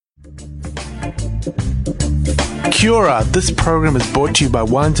Kia ora, this program is brought to you by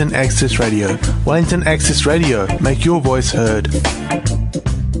Wellington Access Radio. Wellington Access Radio, make your voice heard.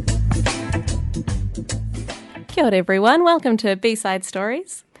 Kia ora everyone, welcome to B-Side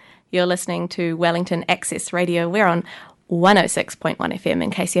Stories. You're listening to Wellington Access Radio. We're on 106.1 FM.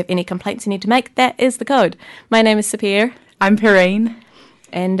 In case you have any complaints you need to make, that is the code. My name is Sapir. I'm Perrine.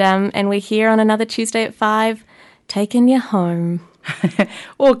 And we're here on another Tuesday at 5, taking you home.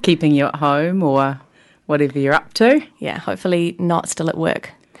 Or keeping you at home, or whatever you're up to. Yeah, hopefully not still at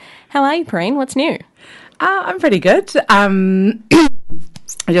work. How are you, Perrine? What's new? I'm pretty good. I'm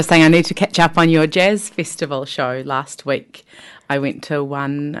just saying I need to catch up on your jazz festival show last week. I went to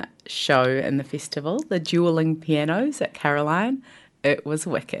one show in the festival, the Dueling Pianos at Caroline. It was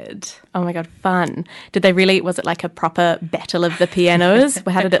wicked. Oh my God, fun. Did they really, was it like a proper battle of the pianos?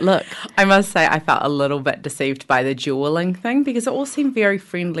 How did it look? I must say I felt a little bit deceived by the dueling thing because it all seemed very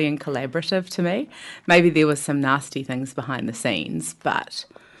friendly and collaborative to me. Maybe there was some nasty things behind the scenes, but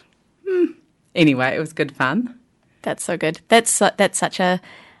anyway, it was good fun. That's so good. That's such a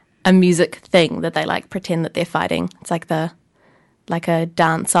music thing that they like pretend that they're fighting. It's like a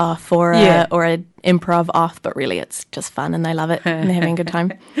dance off or a improv off, but really it's just fun and they love it and they're having a good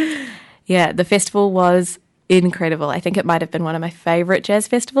time. Yeah, the festival was incredible. I think it might have been one of my favourite jazz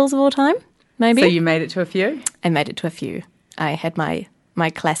festivals of all time, maybe. So you made it to a few? I made it to a few. I had my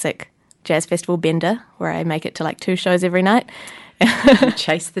classic jazz festival bender where I make it to like 2 shows every night. You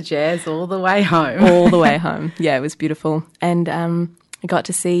chase the jazz all the way home. All the way home. Yeah, it was beautiful. And I got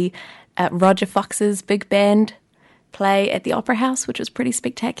to see Roger Fox's big band play at the Opera House, which was pretty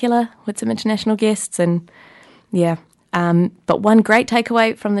spectacular with some international guests. And yeah, but one great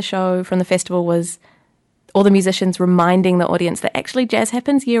takeaway from the show, from the festival, was all the musicians reminding the audience that actually jazz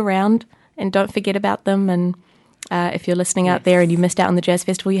happens year round and don't forget about them. And if you're listening out there and you missed out on the jazz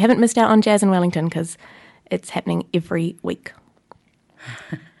festival, you haven't missed out on jazz in Wellington because it's happening every week.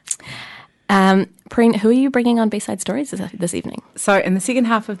 Perrine, who are you bringing on B-Side Stories this evening? So in the second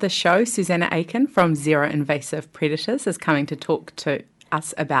half of the show, Susanna Aiken from Zero Invasive Predators is coming to talk to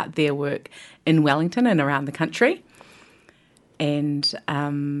us about their work in Wellington and around the country. And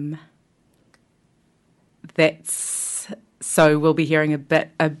so we'll be hearing a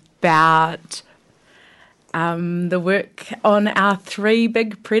bit about the work on our 3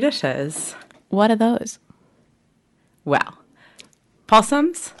 big predators. What are those? Well,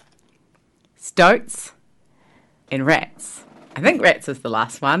 possums, stoats, and rats. I think rats is the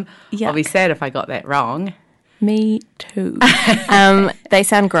last one. Yuck. I'll be sad if I got that wrong. Me too. They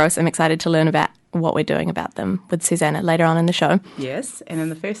sound gross. I'm excited to learn about what we're doing about them with Susanna later on in the show. Yes, and in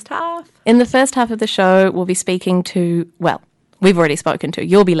the first half? In the first half of the show, we'll be speaking to, well, we've already spoken to,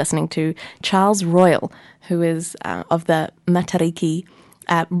 you'll be listening to Charles Royal, who is of the Matariki,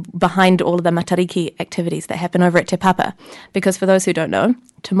 behind all of the Matariki activities that happen over at Te Papa. Because for those who don't know,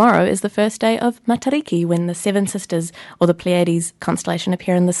 tomorrow is the first day of Matariki, when the 7 sisters, or the Pleiades constellation,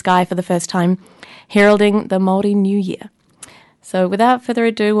 appear in the sky for the first time, heralding the Māori New Year. So without further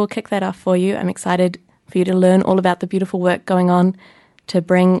ado, we'll kick that off for you. I'm excited for you to learn all about the beautiful work going on to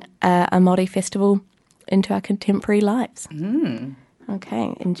bring a Māori festival into our contemporary lives.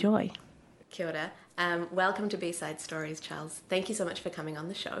 Okay, enjoy. Kia ora. Welcome to B-Side Stories, Charles. Thank you so much for coming on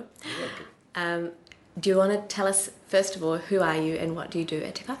the show. You're welcome. Do you want to tell us, first of all, who are you and what do you do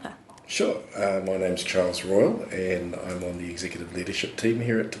at Te Papa? Sure. My name's Charles Royal and I'm on the executive leadership team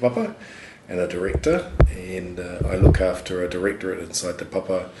here at Te Papa and a director, and I look after a directorate inside Te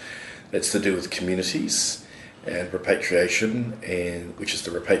Papa that's to do with communities and repatriation, and which is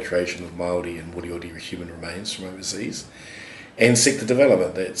the repatriation of Māori and Moriori human remains from overseas, and sector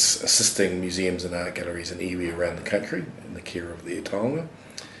development, that's assisting museums and art galleries and iwi around the country in the care of their taonga.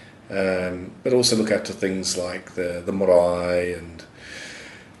 But also look after things like the marae and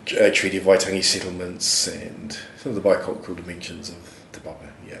Treaty of Waitangi settlements and some of the bicultural dimensions of Te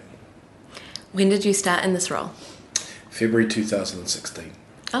Papa. Yeah. When did you start in this role? February 2016.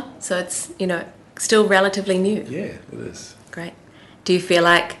 Oh, so it's, still relatively new. Yeah, it is. Great. Do you feel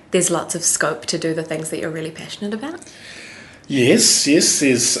like there's lots of scope to do the things that you're really passionate about? Yes,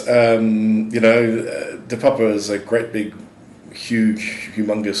 there's, Te Papa is a great big, huge,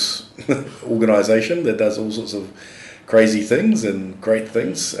 humongous organisation that does all sorts of crazy things and great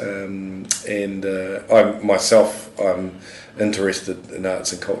things, and I'm interested in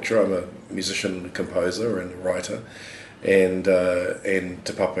arts and culture. I'm a musician, composer and a writer, and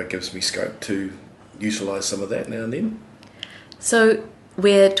Te Papa gives me scope to utilise some of that now and then. So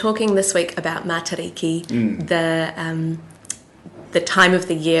we're talking this week about Matariki, the time of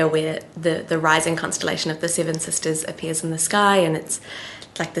the year where the rising constellation of the Seven Sisters appears in the sky, and it's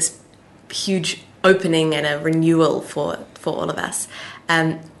like this huge opening and a renewal for all of us.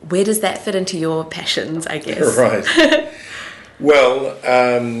 Where does that fit into your passions, I guess? Right. Well,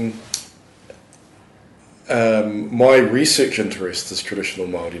 my research interest is traditional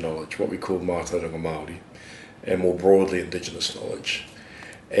Māori knowledge, what we call mātauranga Māori, and more broadly Indigenous knowledge.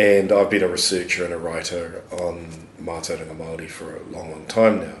 And I've been a researcher and a writer on mātauranga Māori for a long, long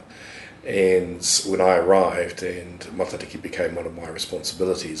time now. And when I arrived and Matariki became one of my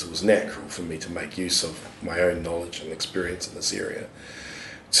responsibilities, it was natural for me to make use of my own knowledge and experience in this area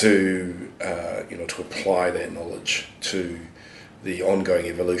to apply that knowledge to the ongoing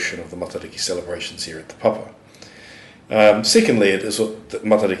evolution of the Matariki celebrations here at Te Papa. Secondly,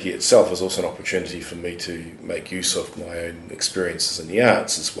 Matariki itself is also an opportunity for me to make use of my own experiences in the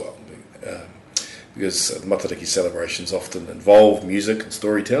arts as well, because the Matariki celebrations often involve music and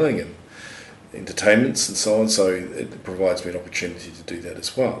storytelling and entertainments and so on, so it provides me an opportunity to do that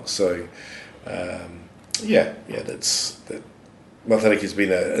as well. So, Matariki has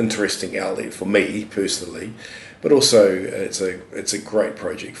been an interesting outlet for me personally, but also it's a great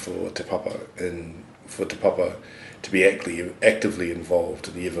project for Te Papa and for Te Papa to be actively involved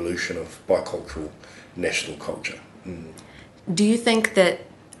in the evolution of bicultural national culture. Do you think that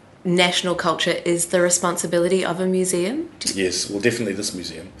national culture is the responsibility of a museum? Yes, well, definitely this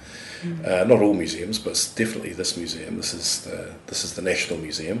museum. Not all museums, but definitely this museum. This is the National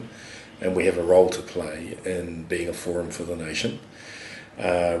Museum, and we have a role to play in being a forum for the nation.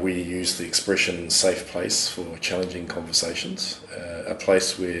 We use the expression safe place for challenging conversations, a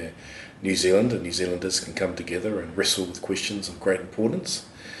place where New Zealand and New Zealanders can come together and wrestle with questions of great importance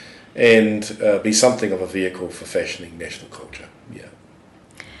and be something of a vehicle for fashioning national culture. Yeah.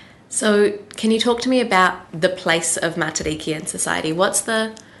 So can you talk to me about the place of Matariki in society? What's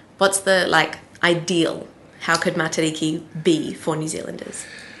the ideal? How could Matariki be for New Zealanders?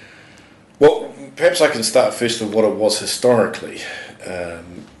 Well, perhaps I can start first with what it was historically.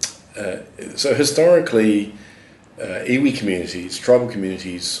 So historically, iwi communities, tribal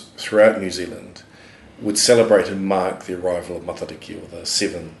communities throughout New Zealand would celebrate and mark the arrival of Matariki, or the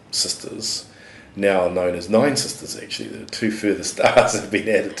Seven Sisters, now known as Nine Sisters actually. The two further stars have been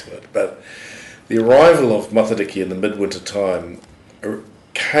added to it. But the arrival of Matariki in the midwinter time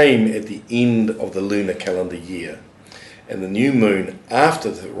came at the end of the lunar calendar year, and the new moon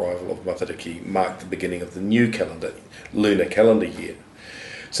after the arrival of Matariki marked the beginning of the new lunar calendar year.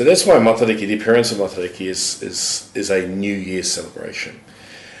 So that's why Matariki, the appearance of Matariki, is a New Year celebration.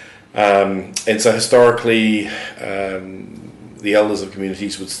 And so historically, the elders of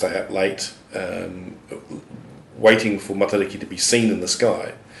communities would stay up late, waiting for Matariki to be seen in the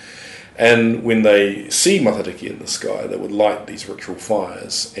sky. And when they see Matariki in the sky, they would light these ritual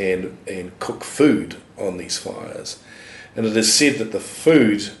fires and cook food on these fires. And it is said that the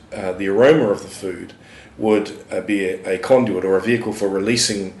food, the aroma of the food, would be a conduit or a vehicle for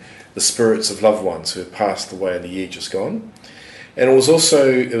releasing the spirits of loved ones who have passed away in the year just gone. And it was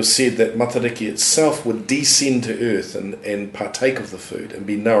said that Matariki itself would descend to earth and partake of the food and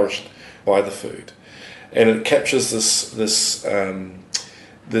be nourished by the food. And it captures this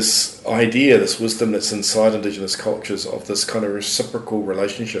idea, this wisdom that's inside Indigenous cultures of this kind of reciprocal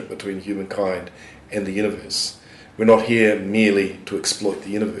relationship between humankind and the universe. We're not here merely to exploit the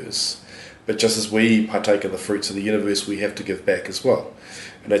universe, but just as we partake of the fruits of the universe, we have to give back as well.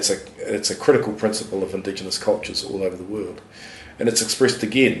 And it's a critical principle of Indigenous cultures all over the world. And it's expressed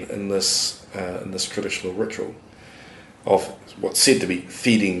again in this traditional ritual of what's said to be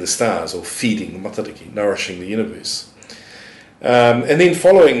feeding the stars, or feeding Matariki, nourishing the universe. And then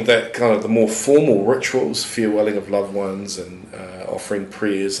following that, kind of the more formal rituals, farewelling of loved ones and offering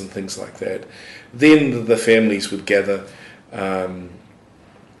prayers and things like that, then the families would gather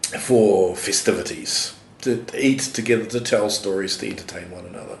for festivities, to eat together, to tell stories, to entertain one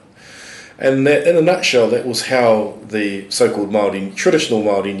another. And that, in a nutshell, that was how the so-called traditional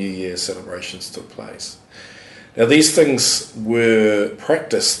Māori New Year celebrations took place. Now, these things were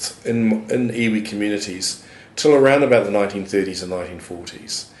practiced in iwi communities till around about the 1930s and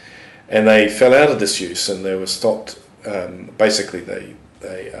 1940s. And they fell out of disuse and they were stopped. Basically, they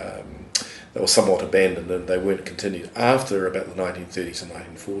were somewhat abandoned and they weren't continued after about the 1930s and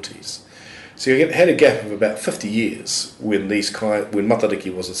 1940s. So you had a gap of about 50 years when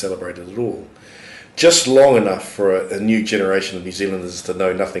Matariki wasn't celebrated at all. Just long enough for a new generation of New Zealanders to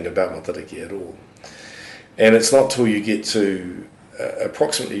know nothing about Matariki at all. And it's not till you get to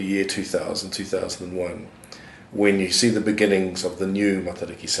approximately the year 2000, 2001, when you see the beginnings of the new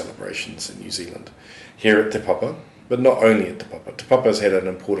Matariki celebrations in New Zealand, here at Te Papa, but not only at Te Papa. Te Papa has had an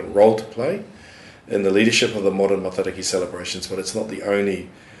important role to play in the leadership of the modern Matariki celebrations, but it's not the only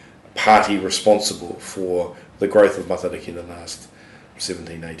party responsible for the growth of Matariki in the last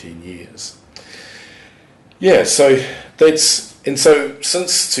 17, 18 years. Yeah, so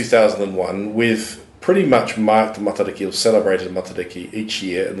since 2001, we've pretty much marked the Matariki, or celebrated Matariki each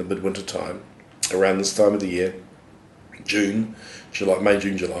year in the midwinter time, around this time of the year, May, June,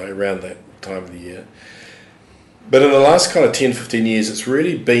 July, around that time of the year. But in the last kind of 10, 15 years, it's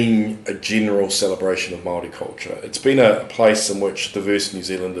really been a general celebration of Māori culture. It's been a place in which diverse New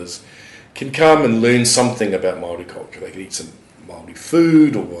Zealanders can come and learn something about Māori culture. They can eat some Māori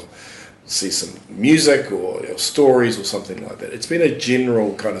food, or see some music, or stories, or something like that. It's been a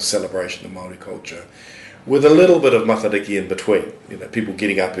general kind of celebration of Māori culture, with a little bit of Matariki in between. People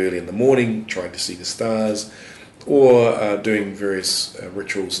getting up early in the morning, trying to see the stars, or doing various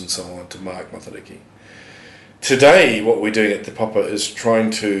rituals and so on to mark Matariki. Today, what we're doing at Te Papa is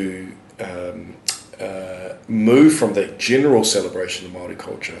trying to move from that general celebration of Māori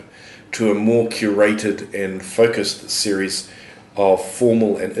culture to a more curated and focused series of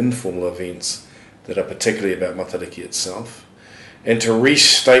formal and informal events that are particularly about Matariki itself, and to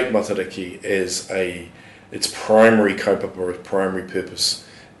restate Matariki as its primary kaupapa, or its primary purpose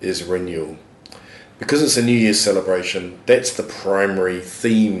is renewal. Because it's a New Year's celebration, that's the primary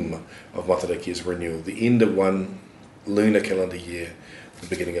theme of Matariki, is renewal, the end of one lunar calendar year, the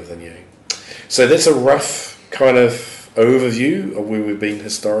beginning of the new. So that's a rough kind of overview of where we've been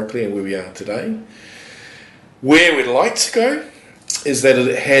historically and where we are today. Where we'd like to go is that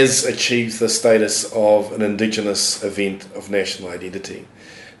it has achieved the status of an Indigenous event of national identity,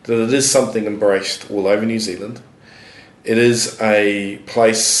 that it is something embraced all over New Zealand. It is a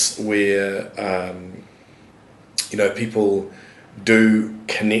place where people do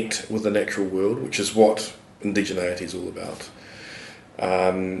connect with the natural world, which is what indigeneity is all about.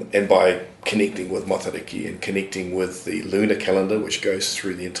 And by connecting with Matariki and connecting with the lunar calendar, which goes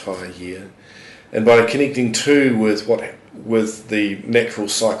through the entire year, and by connecting too with the natural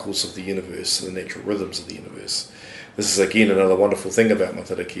cycles of the universe and the natural rhythms of the universe. This is again another wonderful thing about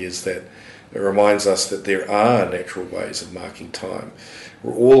Matariki, is that it reminds us that there are natural ways of marking time.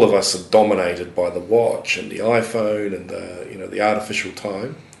 Where all of us are dominated by the watch and the iPhone and the artificial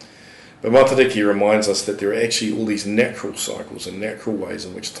time. But Matariki reminds us that there are actually all these natural cycles and natural ways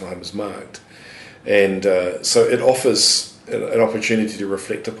in which time is marked. And so it offers an opportunity to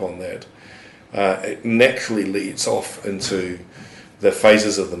reflect upon that. It naturally leads off into the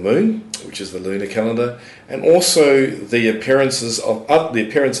phases of the moon, which is the lunar calendar, and also the appearance of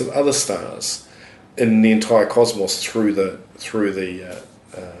other stars in the entire cosmos through the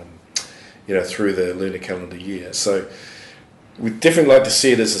lunar calendar year. So we'd definitely like to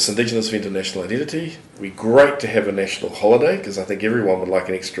see it as this Indigenous event of national identity. It'd be great to have a national holiday, because I think everyone would like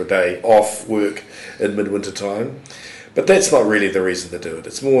an extra day off work in midwinter time. But that's not really the reason to do it.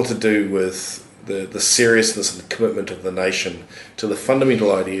 It's more to do with the seriousness and the commitment of the nation to the fundamental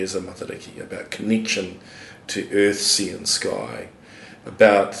ideas of Matariki, about connection to earth, sea and sky,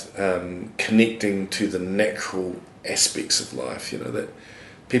 about connecting to the natural aspects of life, that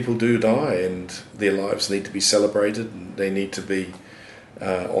people do die and their lives need to be celebrated and they need to be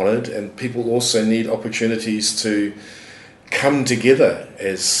honoured, and people also need opportunities to come together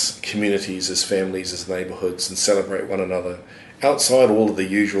as communities, as families, as neighbourhoods, and celebrate one another outside all of the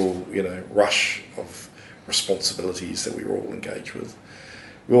usual, rush of responsibilities that we all engage with.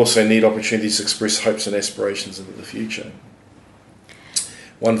 We also need opportunities to express hopes and aspirations into the future.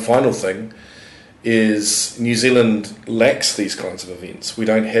 One final thing is New Zealand lacks these kinds of events. We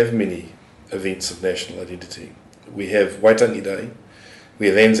don't have many events of national identity. We have Waitangi Day, we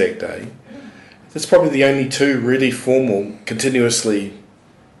have Anzac Day. That's probably the only two really formal, continuous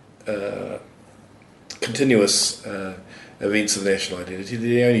events of national identity. They're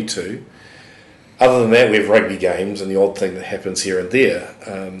the only two. Other than that, we have rugby games and the odd thing that happens here and there.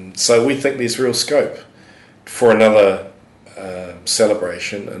 So we think there's real scope for another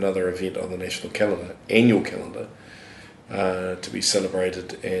celebration, another event on the national calendar, annual calendar, to be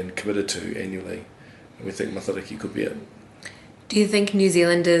celebrated and committed to annually. And we think Matariki could be it. Do you think New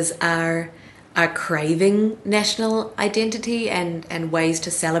Zealanders are craving national identity and ways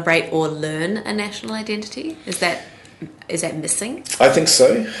to celebrate or learn a national identity? Is that missing? I think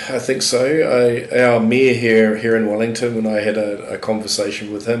so. Our mayor here in Wellington, when I had a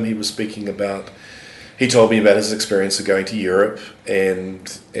conversation with him, he told me about his experience of going to Europe and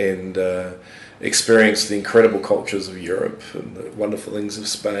experienced the incredible cultures of Europe and the wonderful things of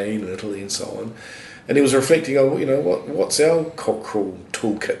Spain and Italy and so on. And he was reflecting on, what's our cultural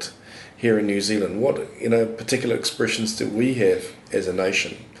toolkit here in New Zealand? What particular expressions do we have as a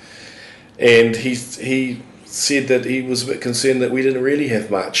nation? And he said that he was a bit concerned that we didn't really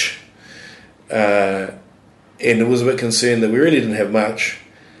have much, and it was a bit concerned that we really didn't have much,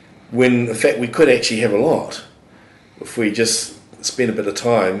 when in fact we could actually have a lot if we just spent a bit of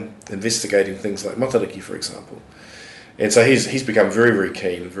time investigating things like Matariki, for example. And so he's become very, very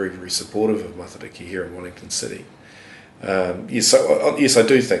keen and very, very supportive of Matariki here in Wellington City. Yes, I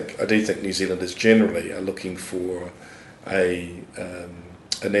do think New Zealanders generally are looking for a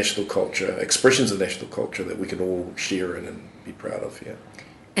national culture, expressions of national culture that we can all share in and be proud of. Yeah.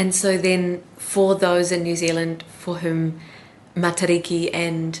 And so then, for those in New Zealand for whom Matariki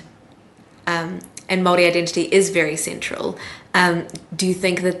and Māori identity is very central, do you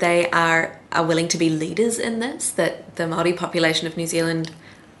think that they are willing to be leaders in this, that the Māori population of New Zealand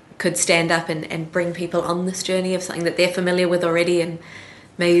could stand up and bring people on this journey of something that they're familiar with already, and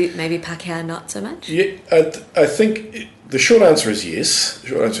maybe Pākehā not so much? Yeah, I think the short answer is yes.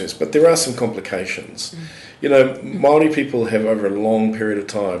 But there are some complications. You know, Māori people have over a long period of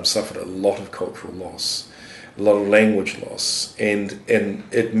time suffered a lot of cultural loss, a lot of language loss, and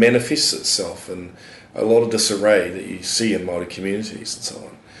it manifests itself in a lot of disarray that you see in Māori communities and so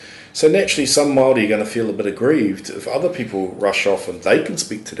on. So naturally some Māori are going to feel a bit aggrieved if other people rush off and they can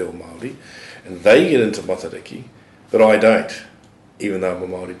speak Te Reo Māori and they get into Matariki, but I don't, even though I'm a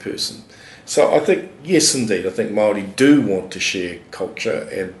Māori person. So I think, yes indeed, I think Māori do want to share culture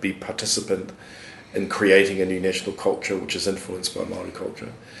and be participant in creating a new national culture which is influenced by Māori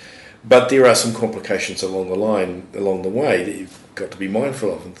culture. But there are some complications along the way that you've got to be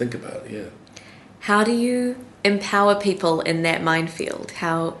mindful of and think about, yeah. How do you empower people in that minefield?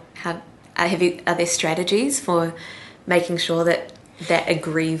 Are there strategies for making sure that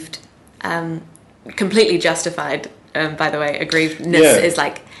aggrieved, completely justified, by the way, aggrievedness is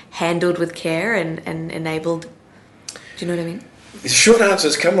like handled with care and enabled? Do you know what I mean? The short answer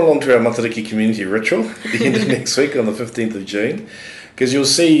is come along to our Matariki community ritual at the end of next week on the 15th of June, because you'll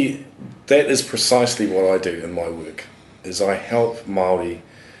see that is precisely what I do in my work, is I help Māori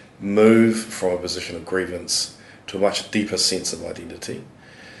move from a position of grievance to a much deeper sense of identity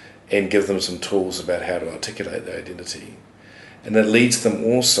and give them some tools about how to articulate their identity. And that leads them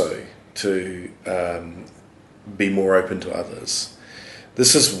also to be more open to others.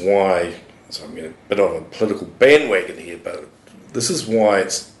 This is why, so I'm a bit on a political bandwagon here, but this is why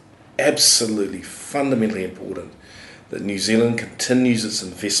it's absolutely fundamentally important that New Zealand continues its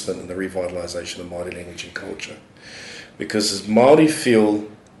investment in the revitalisation of Māori language and culture. Because as Māori feel,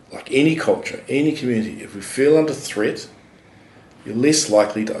 like any culture, any community, if we feel under threat, you're less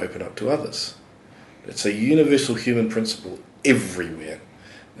likely to open up to others. It's a universal human principle everywhere.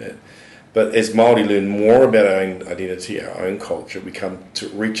 Yeah. But as Māori learn more about our own identity, our own culture, we come to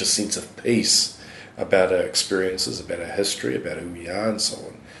reach a sense of peace about our experiences, about our history, about who we are and so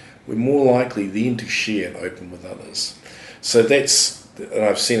on. We're more likely then to share and open with others. So and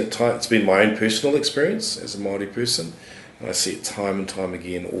I've seen it, it's been my own personal experience as a Māori person, and I see it time and time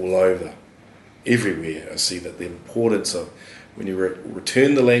again all over, everywhere. I see that the importance of when you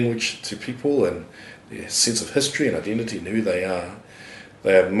return the language to people and their sense of history and identity and who they are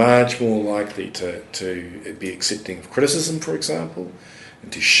much more likely to be accepting of criticism, for example,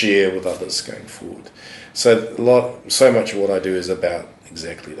 and to share with others going forward. So much of what I do is about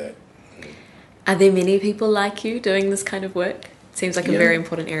exactly that. Are there many people like you doing this kind of work? It seems like a very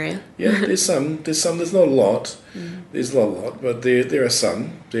important area. Yeah, there's not a lot. There's not a lot, but there are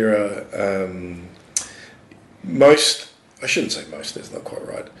some. There are most, I shouldn't say most, that's not quite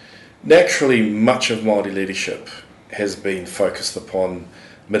right. Naturally, much of Māori leadership has been focused upon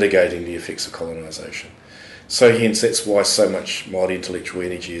mitigating the effects of colonisation. So hence, that's why so much Māori intellectual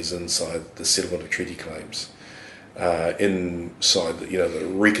energy is inside the settlement of treaty claims, inside the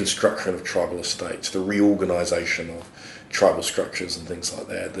reconstruction of tribal estates, the reorganisation of tribal structures and things like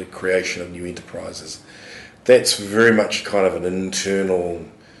that, the creation of new enterprises. That's very much kind of an internal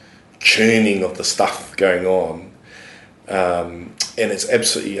churning of the stuff going on. And it's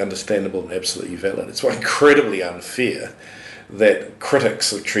absolutely understandable and absolutely valid. It's incredibly unfair that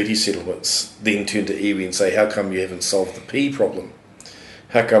critics of treaty settlements then turn to iwi and say, how come you haven't solved the P problem?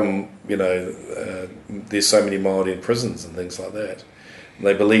 How come, there's so many Māori in prisons and things like that? And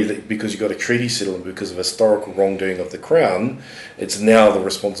they believe that because you've got a treaty settlement, because of historical wrongdoing of the Crown, it's now the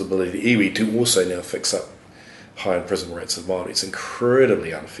responsibility of the iwi to also now fix up high imprisonment rates of Māori. It's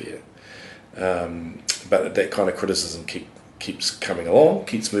incredibly unfair. But that kind of criticism keeps coming along,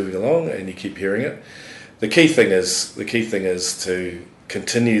 keeps moving along, and you keep hearing it. The key thing is to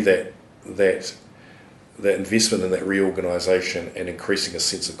continue that investment in that reorganisation and increasing a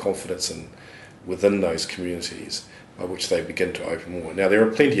sense of confidence within those communities by which they begin to open more. Now, there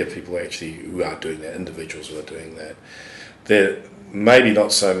are plenty of people actually who are doing that, individuals who are doing that. There maybe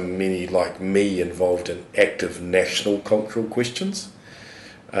not so many like me involved in active national cultural questions.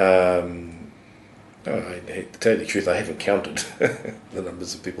 To tell you the truth, I haven't counted the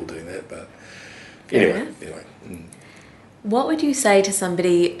numbers of people doing that, but anyway. What would you say to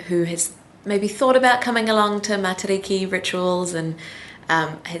somebody who has maybe thought about coming along to Matariki rituals and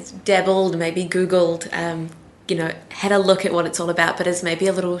has dabbled, maybe Googled, had a look at what it's all about, but is maybe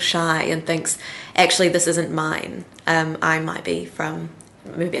a little shy and thinks, actually, this isn't mine. I might be from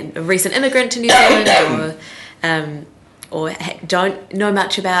maybe a recent immigrant to New Zealand or don't know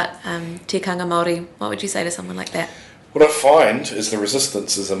much about tikanga Māori. What would you say to someone like that? What I find is the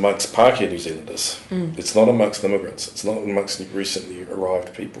resistance is amongst Pākehā New Zealanders. It's not amongst immigrants. It's not amongst recently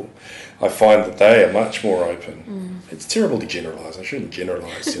arrived people. I find that they are much more open. It's terrible to generalise. I shouldn't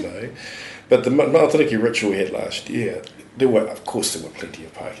generalise, But the Matariki ritual we had last year, there were plenty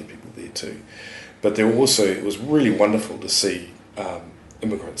of Pākehā people there too. But there were also, it was really wonderful to see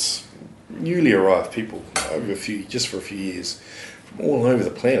immigrants, newly arrived people, just for a few years, from all over the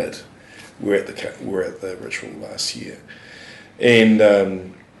planet. We're at the ritual last year, and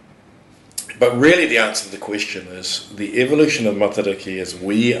but really the answer to the question is the evolution of Matariki as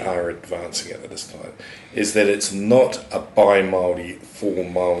we are advancing it at this time is that it's not a by Māori for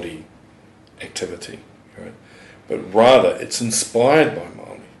Māori activity, right? But rather it's inspired by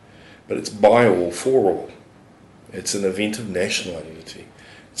Māori, but it's by all for all. It's an event of national identity.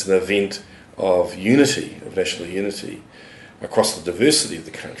 It's an event of unity, of national unity across the diversity of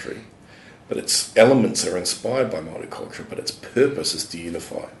the country. But its elements are inspired by Māori culture, but its purpose is to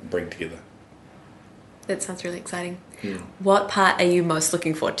unify and bring together. That sounds really exciting. What part are you most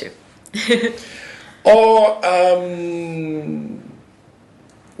looking forward to? What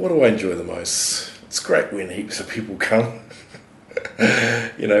do I enjoy the most? It's great when heaps of people come.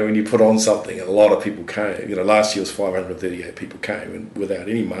 When you put on something and a lot of people came. Last year was 538 people came and without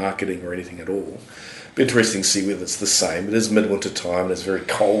any marketing or anything at all. Be interesting to see whether it's the same. It is midwinter time and it's very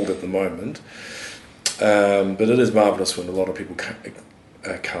cold at the moment. But it is marvellous when a lot of people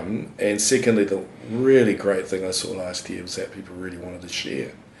come. And secondly, the really great thing I saw last year was that people really wanted to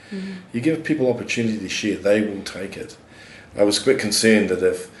share. You give people opportunity to share, they will take it. I was a bit concerned that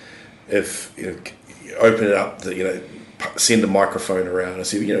if you open it up, send a microphone around and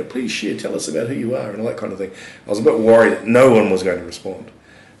say, please share, tell us about who you are and all that kind of thing. I was a bit worried that no one was going to respond.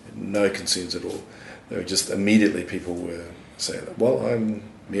 No concerns at all. They were just immediately people were saying, well, I'm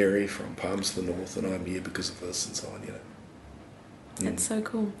Mary from Palms to the North and I'm here because of this and so on, That's so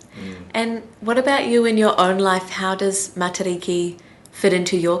cool. And what about you in your own life? How does Matariki fit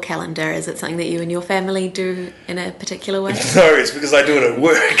into your calendar? Is it something that you and your family do in a particular way? No, it's because I do it at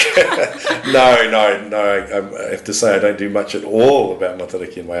work. No. I have to say I don't do much at all about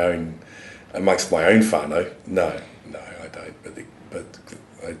Matariki amongst my own whānau. No, I don't. But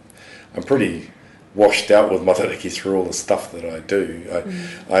I'm pretty washed out with Matariki through all the stuff that I do.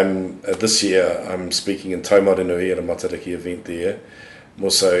 I'm this year I'm speaking in Taumarenui at a Matariki event there. I'm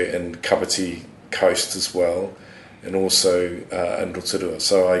also in Kapiti Coast as well, and also in Rotorua.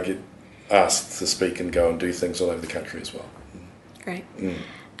 So I get asked to speak and go and do things all over the country as well. Great.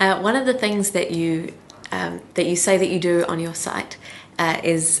 One of the things that you say that you do on your site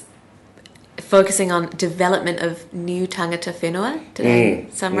is focusing on development of new tangata whenua. Did I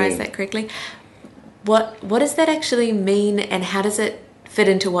summarise that correctly? What does that actually mean, and how does it fit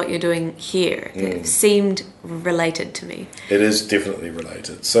into what you're doing here? It seemed related to me. It is definitely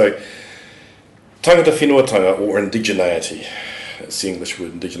related. So, tangata whenuatanga, or indigeneity, it's the English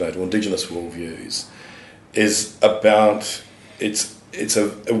word indigeneity, or indigenous worldviews, is about, it's a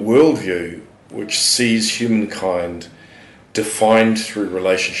worldview which sees humankind defined through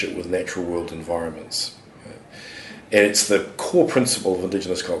relationship with natural world environments. And it's the core principle of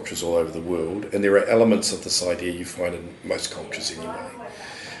indigenous cultures all over the world, and there are elements of this idea you find in most cultures anyway.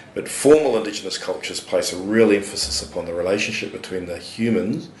 But formal indigenous cultures place a real emphasis upon the relationship between the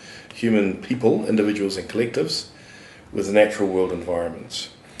human people, individuals and collectives, with the natural world environments.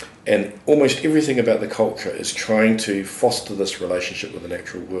 And almost everything about the culture is trying to foster this relationship with the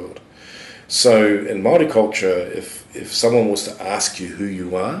natural world. So in Māori culture, if someone was to ask you who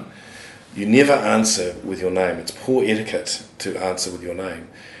you are, you never answer with your name. It's poor etiquette to answer with your name.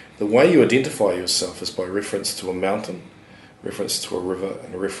 The way you identify yourself is by reference to a mountain, reference to a river,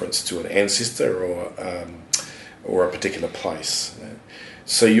 and a reference to an ancestor or a particular place.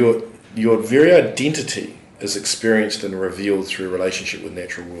 So your very identity is experienced and revealed through relationship with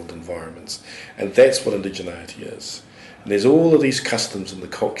natural world environments. And that's what indigeneity is. And there's all of these customs in the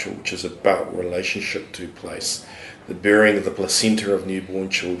culture which is about relationship to place. The burying of the placenta of newborn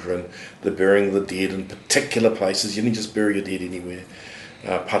children, the burying of the dead in particular places. You didn't just bury your dead anywhere.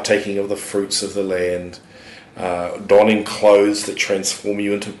 Partaking of the fruits of the land, donning clothes that transform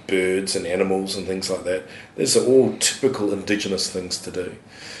you into birds and animals and things like that. These are all typical Indigenous things to do.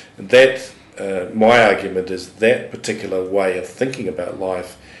 And that, my argument is that particular way of thinking about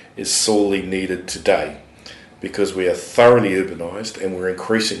life is sorely needed today, because we are thoroughly urbanised and we're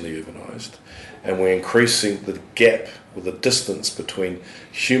increasingly urbanised, and we're increasing the gap or the distance between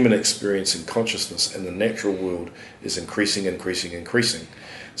human experience and consciousness and the natural world is increasing.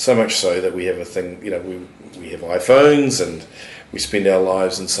 So much so that we have a thing, we have iPhones and we spend our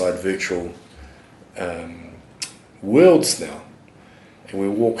lives inside virtual worlds now. And we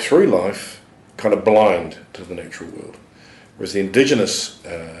walk through life kind of blind to the natural world. Whereas the Indigenous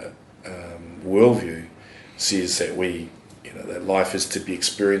worldview says that that life is to be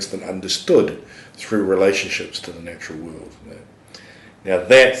experienced and understood through relationships to the natural world. Now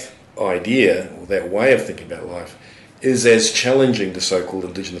that idea, or that way of thinking about life, is as challenging to so-called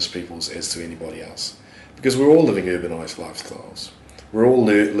Indigenous peoples as to anybody else. Because we're all living urbanised lifestyles. We're all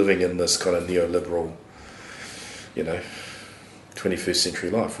living in this kind of neoliberal, 21st century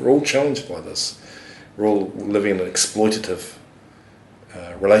life. We're all challenged by this. We're all living in an exploitative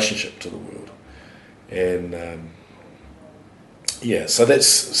relationship to the world. And so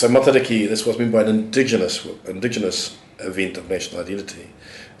Matariki, that's what's meant by an indigenous event of national identity.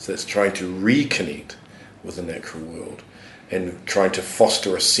 So that's trying to reconnect with the natural world and trying to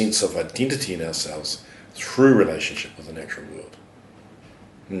foster a sense of identity in ourselves through relationship with the natural world.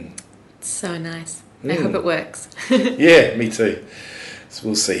 So nice. I hope it works. Yeah, me too. So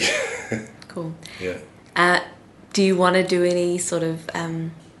we'll see. Cool. Yeah. Do you want to do any sort of...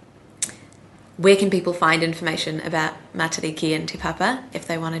 where can people find information about Matariki and Te Papa if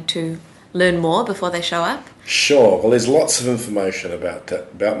they wanted to learn more before they show up? Sure. Well, there's lots of information about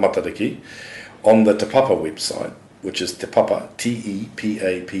Matariki on the Te Papa website, which is tepapa,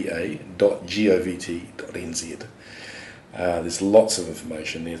 tepapa.govt.nz. There's lots of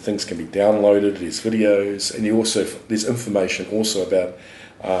information there. Things can be downloaded, there's videos, and there's information also about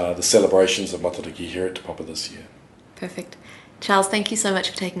the celebrations of Matariki here at Te Papa this year. Perfect. Charles, thank you so much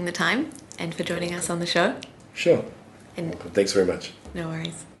for taking the time and for joining us on the show. Sure. And thanks very much. no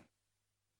worries.